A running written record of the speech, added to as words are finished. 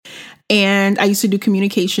and I used to do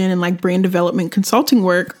communication and like brand development consulting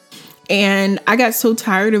work. And I got so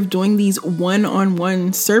tired of doing these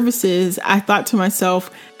one-on-one services. I thought to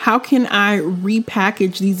myself, how can I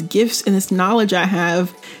repackage these gifts and this knowledge I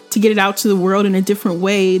have to get it out to the world in a different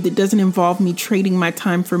way that doesn't involve me trading my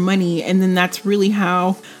time for money? And then that's really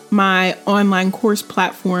how my online course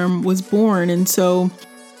platform was born. And so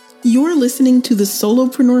you're listening to the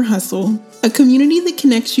Solopreneur Hustle, a community that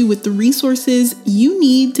connects you with the resources you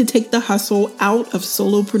need to take the hustle out of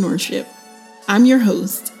solopreneurship. I'm your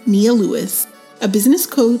host, Nia Lewis, a business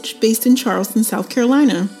coach based in Charleston, South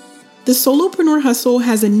Carolina. The Solopreneur Hustle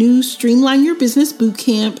has a new Streamline Your Business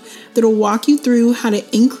Bootcamp that'll walk you through how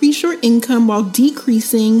to increase your income while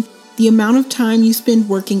decreasing the amount of time you spend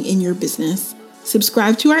working in your business.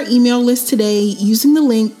 Subscribe to our email list today using the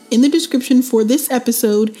link in the description for this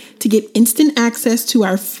episode to get instant access to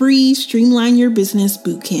our free Streamline Your Business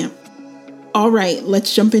Bootcamp. All right,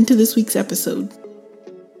 let's jump into this week's episode.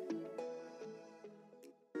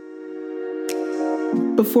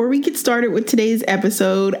 Before we get started with today's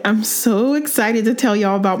episode, I'm so excited to tell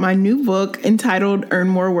y'all about my new book entitled Earn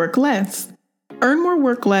More, Work Less. Earn More,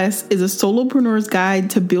 Work Less is a solopreneur's guide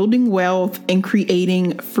to building wealth and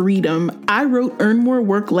creating freedom. I wrote Earn More,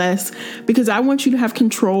 Work Less because I want you to have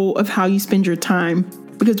control of how you spend your time.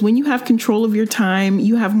 Because when you have control of your time,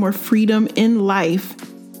 you have more freedom in life.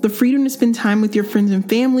 The freedom to spend time with your friends and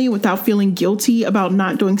family without feeling guilty about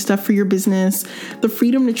not doing stuff for your business. The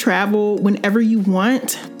freedom to travel whenever you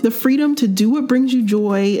want. The freedom to do what brings you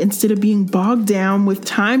joy instead of being bogged down with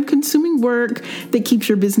time-consuming work that keeps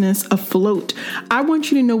your business afloat. I want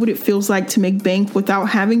you to know what it feels like to make bank without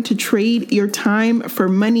having to trade your time for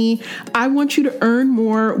money. I want you to earn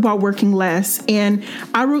more while working less. And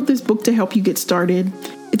I wrote this book to help you get started.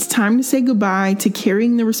 It's time to say goodbye to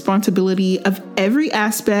carrying the responsibility of every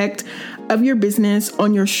aspect of your business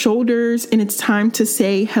on your shoulders, and it's time to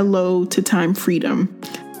say hello to time freedom.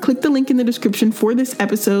 Click the link in the description for this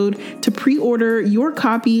episode to pre-order your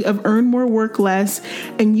copy of Earn More, Work Less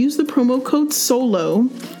and use the promo code SOLO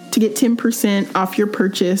to get 10% off your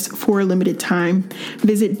purchase for a limited time.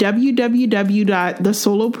 Visit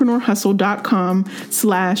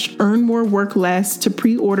www.thesolopreneurhustle.com/earnmoreworkless to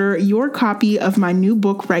pre-order your copy of my new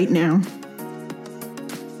book right now.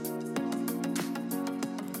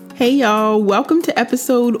 Hey y'all, welcome to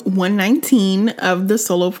episode 119 of the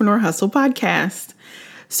Solopreneur Hustle podcast.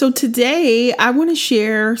 So today I want to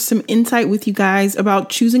share some insight with you guys about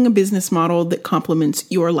choosing a business model that complements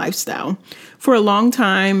your lifestyle. For a long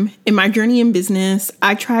time in my journey in business,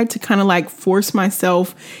 I tried to kind of like force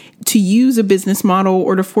myself to use a business model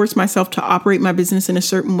or to force myself to operate my business in a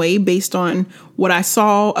certain way based on what I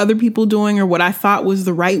saw other people doing or what I thought was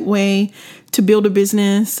the right way to build a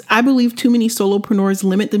business. I believe too many solopreneurs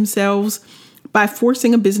limit themselves by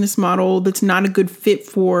forcing a business model that's not a good fit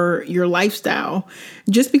for your lifestyle.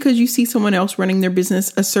 Just because you see someone else running their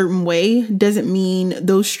business a certain way doesn't mean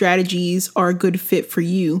those strategies are a good fit for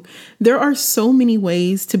you. There are so many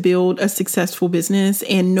ways to build a successful business,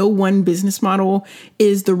 and no one business model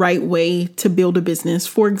is the right way to build a business.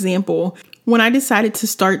 For example, when I decided to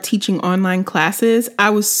start teaching online classes,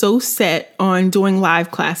 I was so set on doing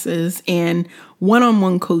live classes and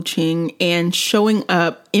one-on-one coaching and showing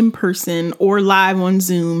up in person or live on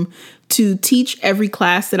Zoom to teach every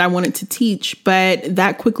class that I wanted to teach. But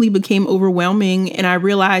that quickly became overwhelming. And I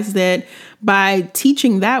realized that by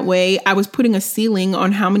teaching that way, I was putting a ceiling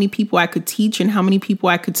on how many people I could teach and how many people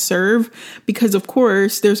I could serve. Because of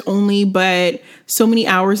course, there's only but so many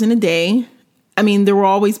hours in a day. I mean, there will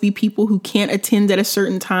always be people who can't attend at a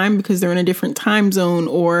certain time because they're in a different time zone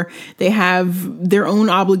or they have their own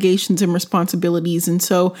obligations and responsibilities. And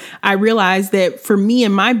so I realized that for me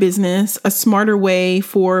and my business, a smarter way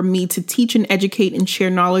for me to teach and educate and share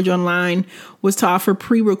knowledge online was to offer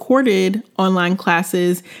pre-recorded online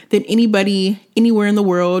classes that anybody anywhere in the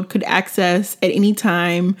world could access at any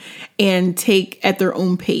time and take at their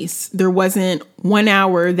own pace. There wasn't 1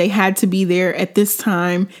 hour. They had to be there at this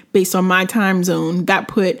time based on my time zone. That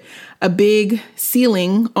put a big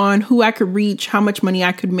ceiling on who I could reach, how much money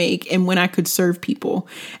I could make, and when I could serve people.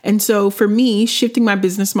 And so for me, shifting my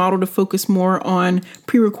business model to focus more on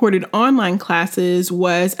pre-recorded online classes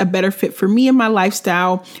was a better fit for me and my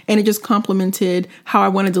lifestyle, and it just complemented how I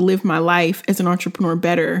wanted to live my life as an entrepreneur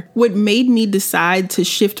better. What made me decide to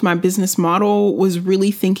shift my business model was really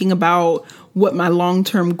thinking about what my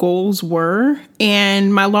long-term goals were.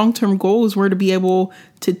 And my long-term goals were to be able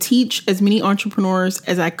to teach as many entrepreneurs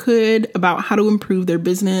as I could about how to improve their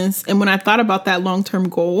business. And when I thought about that long-term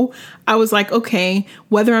goal, I was like, okay,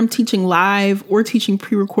 whether I'm teaching live or teaching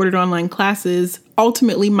pre-recorded online classes,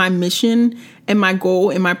 ultimately my mission and my goal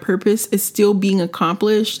and my purpose is still being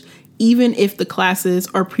accomplished. Even if the classes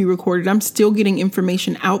are pre-recorded, I'm still getting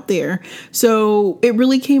information out there. So it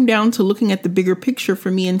really came down to looking at the bigger picture for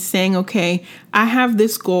me and saying, okay, I have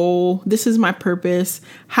this goal. This is my purpose.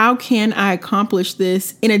 How can I accomplish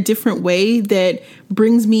this in a different way that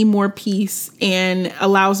brings me more peace and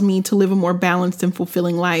allows me to live a more balanced and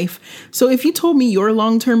fulfilling life? So if you told me your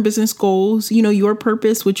long-term business goals, your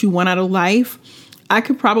purpose, what you want out of life, I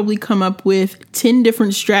could probably come up with 10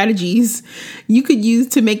 different strategies you could use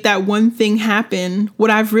to make that one thing happen. What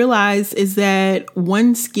I've realized is that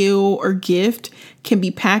one skill or gift can be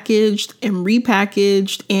packaged and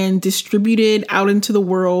repackaged and distributed out into the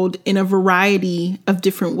world in a variety of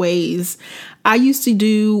different ways. I used to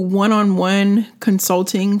do one-on-one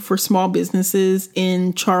consulting for small businesses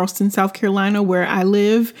in Charleston, South Carolina, where I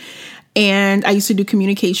live. And I used to do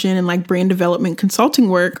communication and brand development consulting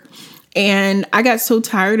work. And I got so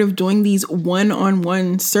tired of doing these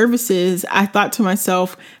one-on-one services. I thought to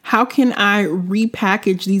myself, how can I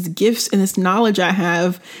repackage these gifts and this knowledge I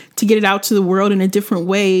have to get it out to the world in a different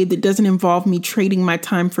way that doesn't involve me trading my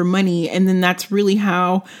time for money? And then that's really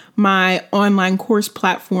how my online course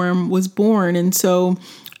platform was born. And so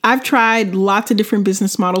I've tried lots of different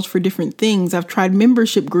business models for different things. I've tried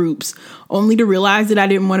membership groups only to realize that I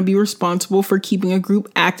didn't want to be responsible for keeping a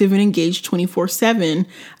group active and engaged 24/7.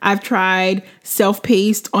 I've tried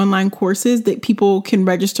self-paced online courses that people can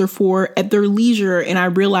register for at their leisure. And I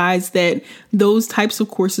realized that those types of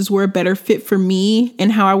courses were a better fit for me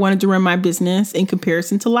and how I wanted to run my business in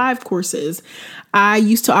comparison to live courses. I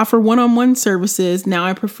used to offer one-on-one services. Now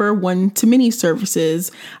I prefer one-to-many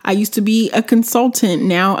services. I used to be a consultant.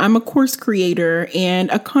 Now I'm a course creator and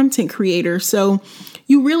a content creator. So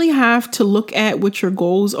you really have to look at what your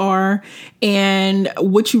goals are and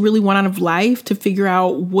what you really want out of life to figure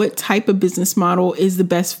out what type of business model is the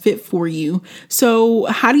best fit for you. So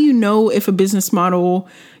how do you know if a business model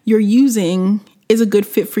you're using is a good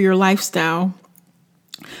fit for your lifestyle?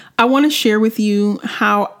 I want to share with you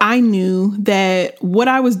how I knew that what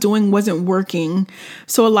I was doing wasn't working.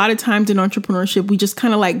 So a lot of times in entrepreneurship, we just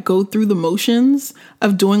kind of go through the motions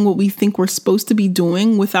of doing what we think we're supposed to be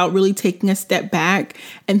doing without really taking a step back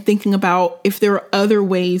and thinking about if there are other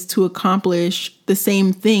ways to accomplish the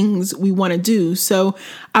same things we want to do. So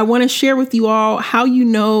I want to share with you all how you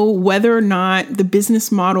know whether or not the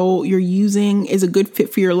business model you're using is a good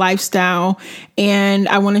fit for your lifestyle. And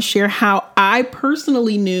I want to share how I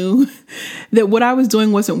personally knew that what I was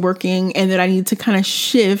doing wasn't working and that I needed to kind of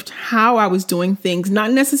shift how I was doing things,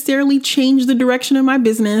 not necessarily change the direction of my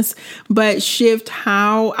business, but shift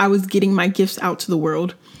how I was getting my gifts out to the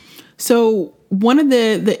world. So one of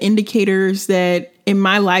the indicators that in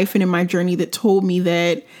my life and in my journey that told me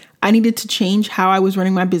that I needed to change how I was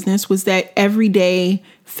running my business was that every day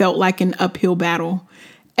felt like an uphill battle.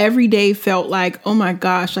 Every day felt like, oh my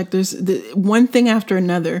gosh, there's one thing after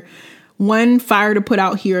another. One fire to put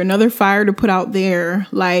out here, another fire to put out there.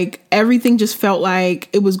 Everything just felt like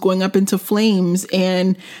it was going up into flames.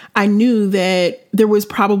 And I knew that there was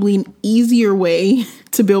probably an easier way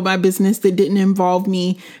to build my business that didn't involve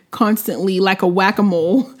me constantly like a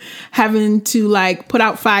whack-a-mole having to put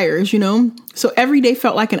out fires, So every day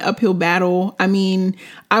felt like an uphill battle. I mean,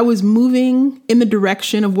 I was moving in the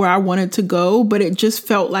direction of where I wanted to go, but it just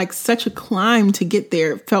felt like such a climb to get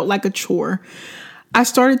there. It felt like a chore. I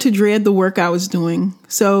started to dread the work I was doing.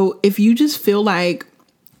 So if you just feel like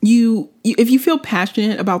if you feel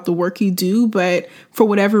passionate about the work you do, but for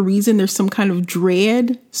whatever reason, there's some kind of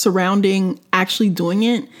dread surrounding actually doing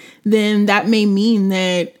it, then that may mean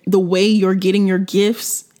that the way you're getting your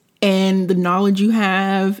gifts and the knowledge you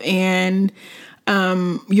have and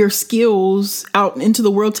your skills out into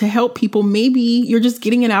the world to help people, maybe you're just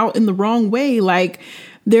getting it out in the wrong way.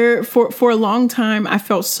 For a long time, I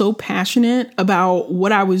felt so passionate about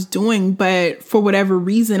what I was doing, but for whatever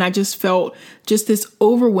reason, I just felt just this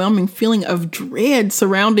overwhelming feeling of dread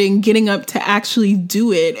surrounding getting up to actually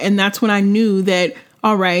do it. And that's when I knew that,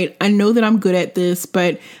 all right, I know that I'm good at this,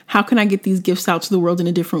 but how can I get these gifts out to the world in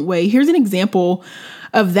a different way? Here's an example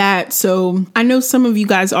of that. So I know some of you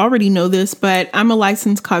guys already know this, but I'm a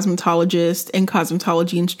licensed cosmetologist and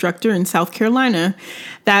cosmetology instructor in South Carolina.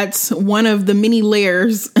 That's one of the many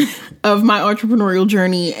layers of my entrepreneurial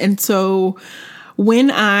journey. And so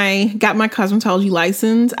When I got my cosmetology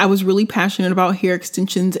license, I was really passionate about hair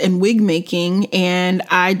extensions and wig making, and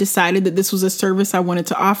I decided that this was a service I wanted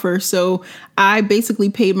to offer. So I basically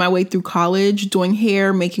paid my way through college doing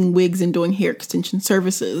hair, making wigs, and doing hair extension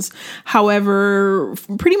services. However,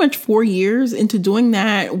 pretty much 4 years into doing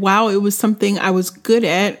that, while it was something I was good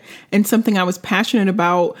at and something I was passionate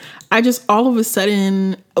about, I just all of a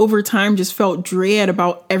sudden over time just felt dread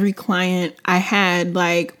about every client I had.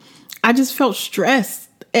 Like, I just felt stressed,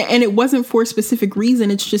 and it wasn't for a specific reason.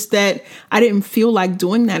 It's just that I didn't feel like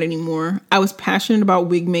doing that anymore. I was passionate about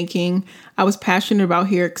wig making. I was passionate about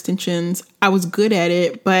hair extensions. I was good at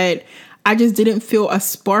it, but I just didn't feel a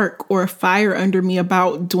spark or a fire under me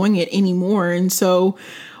about doing it anymore. And so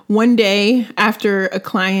one day after a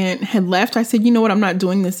client had left, I said, you know what, I'm not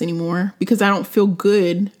doing this anymore because I don't feel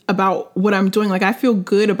good about what I'm doing. Like, I feel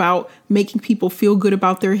good about making people feel good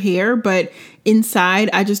about their hair, but inside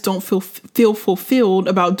I just don't feel fulfilled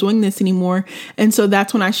about doing this anymore. And so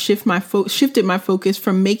that's when I shifted my focus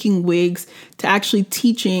from making wigs to actually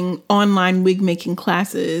teaching online wig making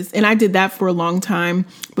classes. And I did that for a long time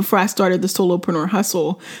before I started the Solopreneur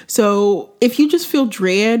Hustle. So if you just feel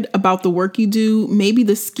dread about the work you do, maybe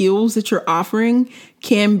the skills that you're offering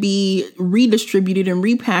can be redistributed and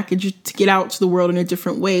repackaged to get out to the world in a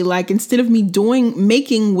different way. Like, instead of me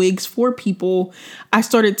making wigs for people, I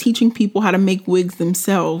started teaching people how to make wigs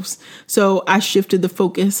themselves. So I shifted the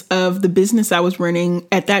focus of the business I was running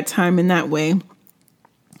at that time in that way.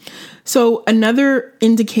 So another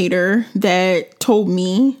indicator that told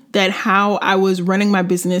me that how I was running my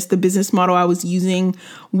business, the business model I was using,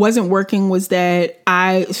 wasn't working was that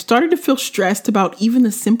I started to feel stressed about even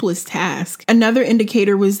the simplest task. Another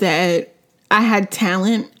indicator was that I had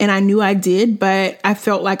talent, and I knew I did, but I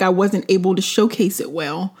felt like I wasn't able to showcase it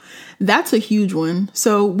well. That's a huge one.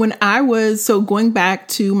 So going back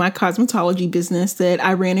to my cosmetology business that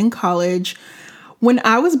I ran in college, when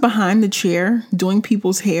I was behind the chair doing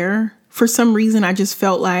people's hair, for some reason, I just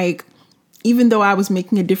felt like even though I was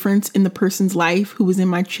making a difference in the person's life who was in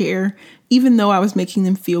my chair, even though I was making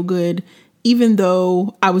them feel good, even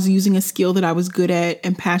though I was using a skill that I was good at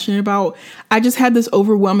and passionate about, I just had this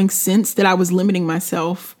overwhelming sense that I was limiting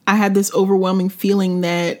myself. I had this overwhelming feeling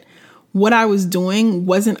that what I was doing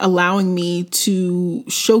wasn't allowing me to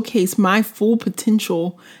showcase my full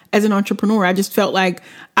potential as an entrepreneur. I just felt like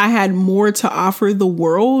I had more to offer the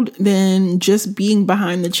world than just being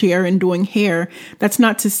behind the chair and doing hair. That's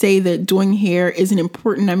not to say that doing hair isn't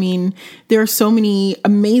important. I mean, there are so many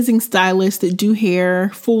amazing stylists that do hair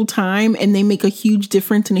full time, and they make a huge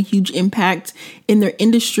difference and a huge impact in their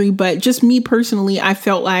industry. But just me personally, I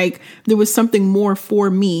felt like there was something more for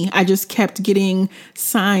me. I just kept getting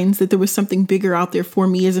signs that there was something bigger out there for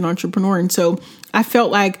me as an entrepreneur. And so I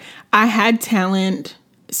felt like I had talent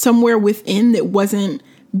somewhere within that wasn't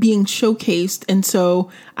being showcased. And so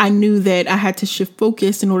I knew that I had to shift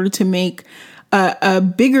focus in order to make a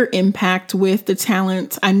bigger impact with the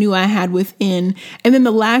talent I knew I had within. And then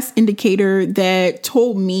the last indicator that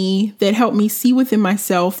helped me see within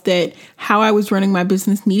myself that how I was running my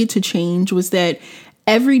business needed to change was that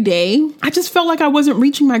every day I just felt like I wasn't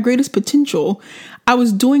reaching my greatest potential. I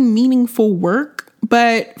was doing meaningful work,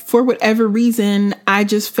 but for whatever reason, I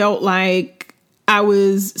just felt like I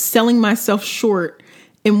was selling myself short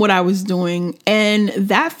in what I was doing. And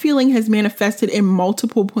that feeling has manifested in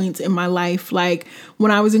multiple points in my life. Like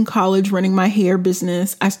when I was in college running my hair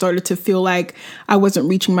business, I started to feel like I wasn't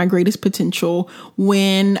reaching my greatest potential.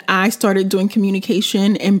 When I started doing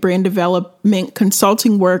communication and brand development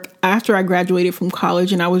consulting work after I graduated from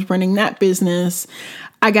college and I was running that business,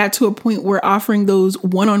 I got to a point where offering those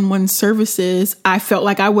one-on-one services, I felt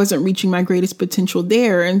like I wasn't reaching my greatest potential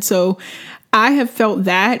there. And so I have felt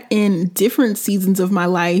that in different seasons of my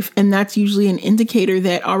life. And that's usually an indicator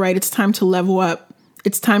that, all right, it's time to level up.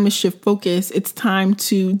 It's time to shift focus. It's time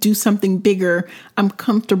to do something bigger. I'm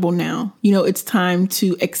comfortable now. It's time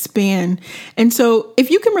to expand. And so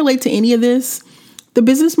if you can relate to any of this, the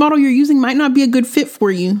business model you're using might not be a good fit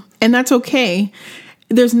for you. And that's okay.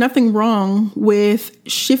 There's nothing wrong with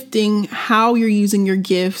shifting how you're using your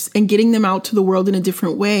gifts and getting them out to the world in a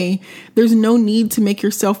different way. There's no need to make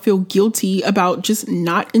yourself feel guilty about just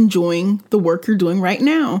not enjoying the work you're doing right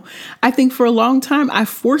now. I think for a long time, I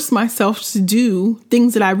forced myself to do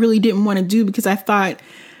things that I really didn't want to do because I thought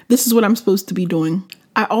this is what I'm supposed to be doing.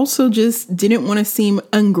 I also just didn't want to seem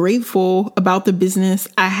ungrateful about the business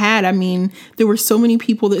I had. I mean, there were so many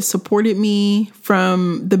people that supported me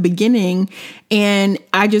from the beginning, and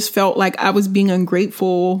I just felt like I was being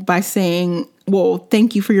ungrateful by saying, well,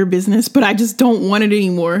 thank you for your business, but I just don't want it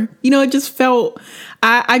anymore. It just felt,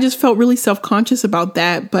 I just felt really self-conscious about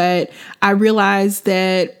that. But I realized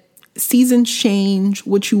that seasons change,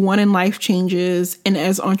 what you want in life changes. And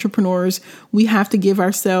as entrepreneurs, we have to give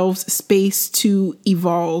ourselves space to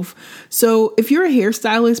evolve. So if you're a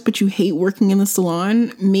hairstylist, but you hate working in the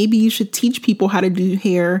salon, maybe you should teach people how to do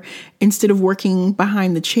hair instead of working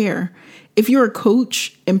behind the chair. If you're a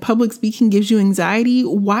coach and public speaking gives you anxiety,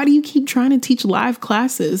 why do you keep trying to teach live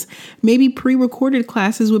classes? Maybe pre-recorded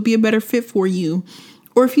classes would be a better fit for you.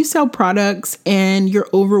 Or if you sell products and you're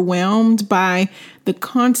overwhelmed by the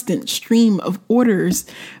constant stream of orders,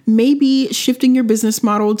 maybe shifting your business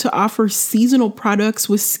model to offer seasonal products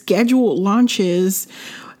with scheduled launches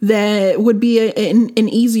that would be an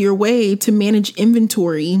easier way to manage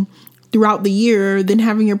inventory throughout the year than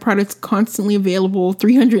having your products constantly available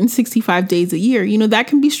 365 days a year. That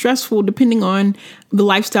can be stressful depending on the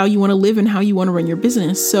lifestyle you want to live and how you want to run your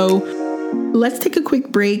business. So let's take a quick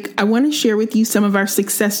break. I want to share with you some of our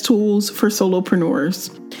success tools for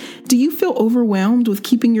solopreneurs. Do you feel overwhelmed with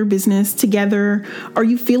keeping your business together? Are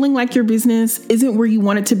you feeling like your business isn't where you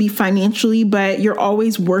want it to be financially, but you're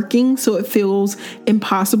always working, so it feels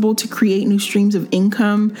impossible to create new streams of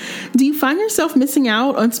income? Do you find yourself missing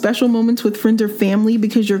out on special moments with friends or family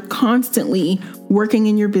because you're constantly working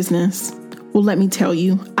in your business? Well, let me tell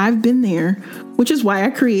you, I've been there, which is why I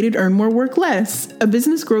created Earn More, Work Less, a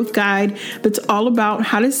business growth guide that's all about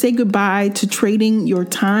how to say goodbye to trading your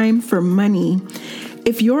time for money.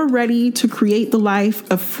 If you're ready to create the life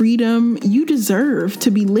of freedom you deserve to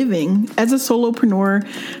be living as a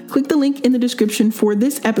solopreneur, click the link in the description for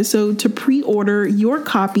this episode to pre-order your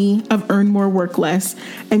copy of Earn More, Work Less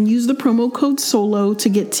and use the promo code SOLO to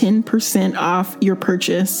get 10% off your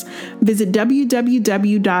purchase. Visit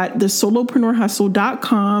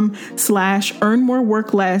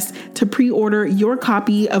www.thesolopreneurhustle.com/earnmoreworkless to pre-order your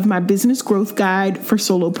copy of my business growth guide for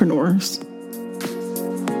solopreneurs.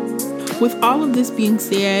 With all of this being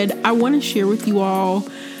said, I want to share with you all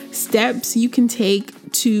steps you can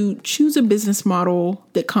take to choose a business model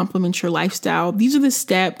that complements your lifestyle. These are the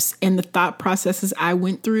steps and the thought processes I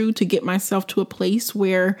went through to get myself to a place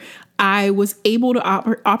where I was able to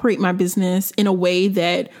operate my business in a way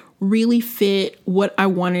that really fit what I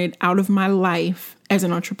wanted out of my life as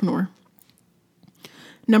an entrepreneur.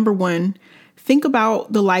 Number one, think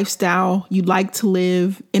about the lifestyle you'd like to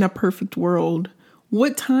live in a perfect world.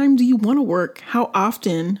 What time do you want to work? How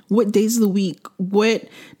often? What days of the week? What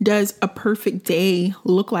does a perfect day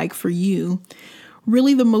look like for you?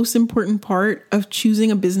 Really, the most important part of choosing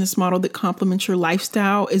a business model that complements your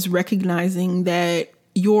lifestyle is recognizing that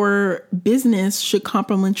your business should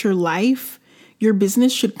complement your life. Your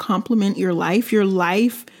business should complement your life. Your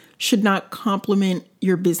life should not complement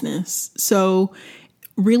your business. So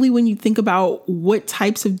really, when you think about what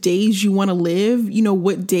types of days you want to live,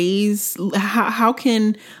 what days, how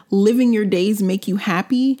can living your days make you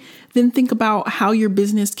happy? Then think about how your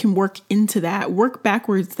business can work into that, work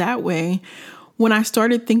backwards that way. When I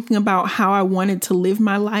started thinking about how I wanted to live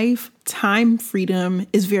my life, time freedom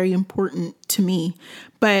is very important to me.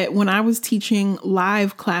 But when I was teaching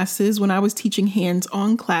live classes, when I was teaching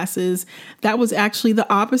hands-on classes, that was actually the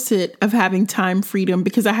opposite of having time freedom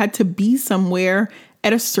because I had to be somewhere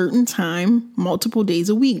at a certain time, multiple days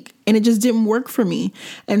a week. And it just didn't work for me.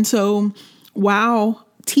 And so while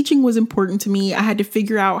teaching was important to me, I had to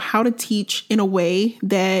figure out how to teach in a way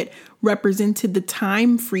that represented the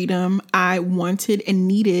time freedom I wanted and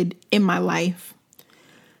needed in my life.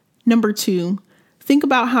 Number two, think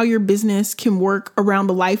about how your business can work around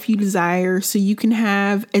the life you desire so you can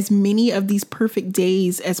have as many of these perfect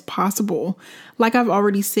days as possible. Like I've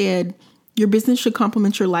already said, your business should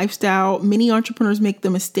complement your lifestyle. Many entrepreneurs make the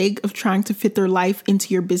mistake of trying to fit their life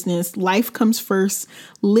into your business. Life comes first.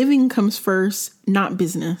 Living comes first, not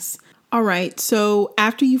business. All right. So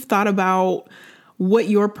after you've thought about what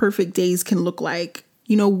your perfect days can look like,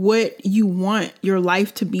 what you want your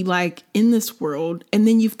life to be like in this world, and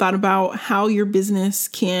then you've thought about how your business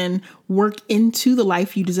can work into the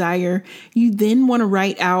life you desire, you then want to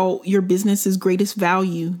write out your business's greatest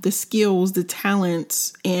value, the skills, the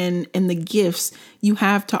talents, and the gifts you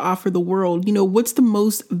have to offer the world. What's the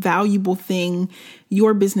most valuable thing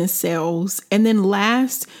your business sells? And then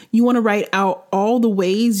last, you want to write out all the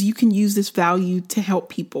ways you can use this value to help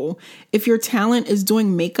people. If your talent is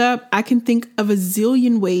doing makeup, I can think of a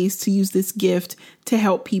zillion ways to use this gift to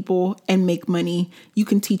help people and make money. You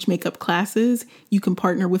can teach makeup classes. You can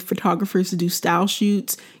partner with photographers photographers to do style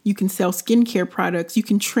shoots. You can sell skincare products. You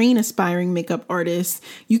can train aspiring makeup artists.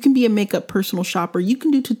 You can be a makeup personal shopper. You can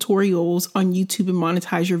do tutorials on YouTube and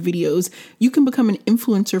monetize your videos. You can become an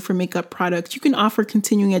influencer for makeup products. You can offer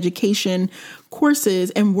continuing education, courses,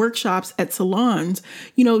 and workshops at salons.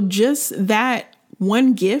 Just that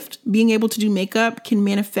one gift, being able to do makeup, can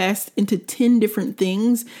manifest into 10 different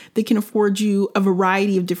things that can afford you a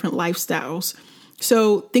variety of different lifestyles.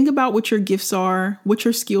 So think about what your gifts are, what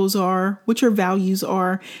your skills are, what your values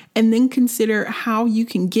are, and then consider how you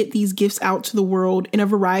can get these gifts out to the world in a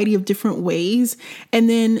variety of different ways. And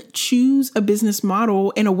then choose a business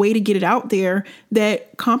model and a way to get it out there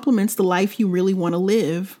that complements the life you really want to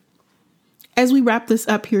live. As we wrap this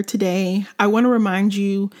up here today, I want to remind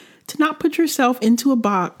you to not put yourself into a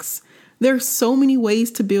box. There are so many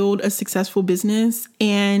ways to build a successful business,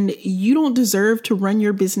 and you don't deserve to run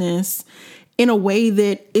your business in a way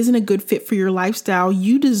that isn't a good fit for your lifestyle.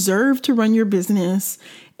 You deserve to run your business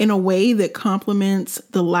in a way that complements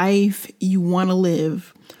the life you want to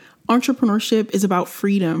live. Entrepreneurship is about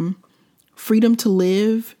freedom to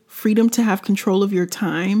live, freedom to have control of your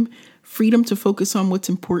time, freedom to focus on what's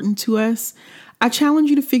important to us. I challenge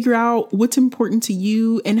you to figure out what's important to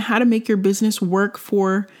you and how to make your business work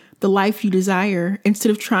for the life you desire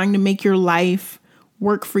instead of trying to make your life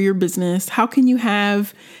work for your business. How can you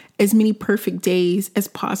have as many perfect days as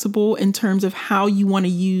possible in terms of how you want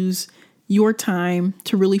to use your time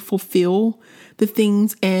to really fulfill the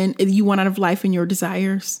things and you want out of life and your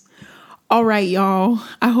desires? All right, y'all.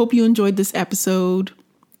 I hope you enjoyed this episode.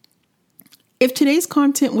 If today's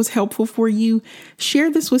content was helpful for you,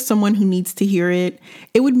 share this with someone who needs to hear it.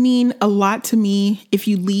 It would mean a lot to me if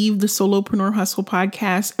you leave the Solopreneur Hustle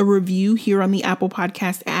podcast a review here on the Apple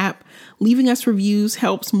Podcast app. Leaving us reviews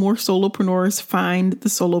helps more solopreneurs find the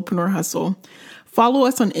Solopreneur Hustle. Follow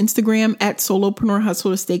us on Instagram at Solopreneur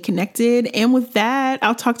Hustle to stay connected. And with that,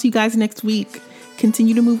 I'll talk to you guys next week.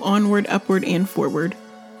 Continue to move onward, upward, and forward.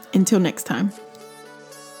 Until next time.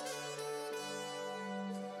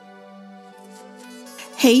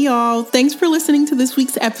 Hey y'all, thanks for listening to this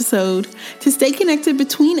week's episode. To stay connected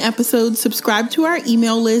between episodes, subscribe to our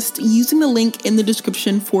email list using the link in the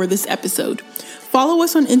description for this episode. Follow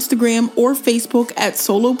us on Instagram or Facebook at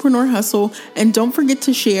Solopreneur Hustle, and don't forget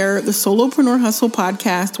to share the Solopreneur Hustle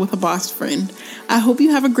podcast with a boss friend. I hope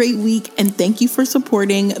you have a great week, and thank you for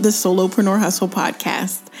supporting the Solopreneur Hustle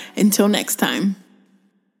podcast. Until next time.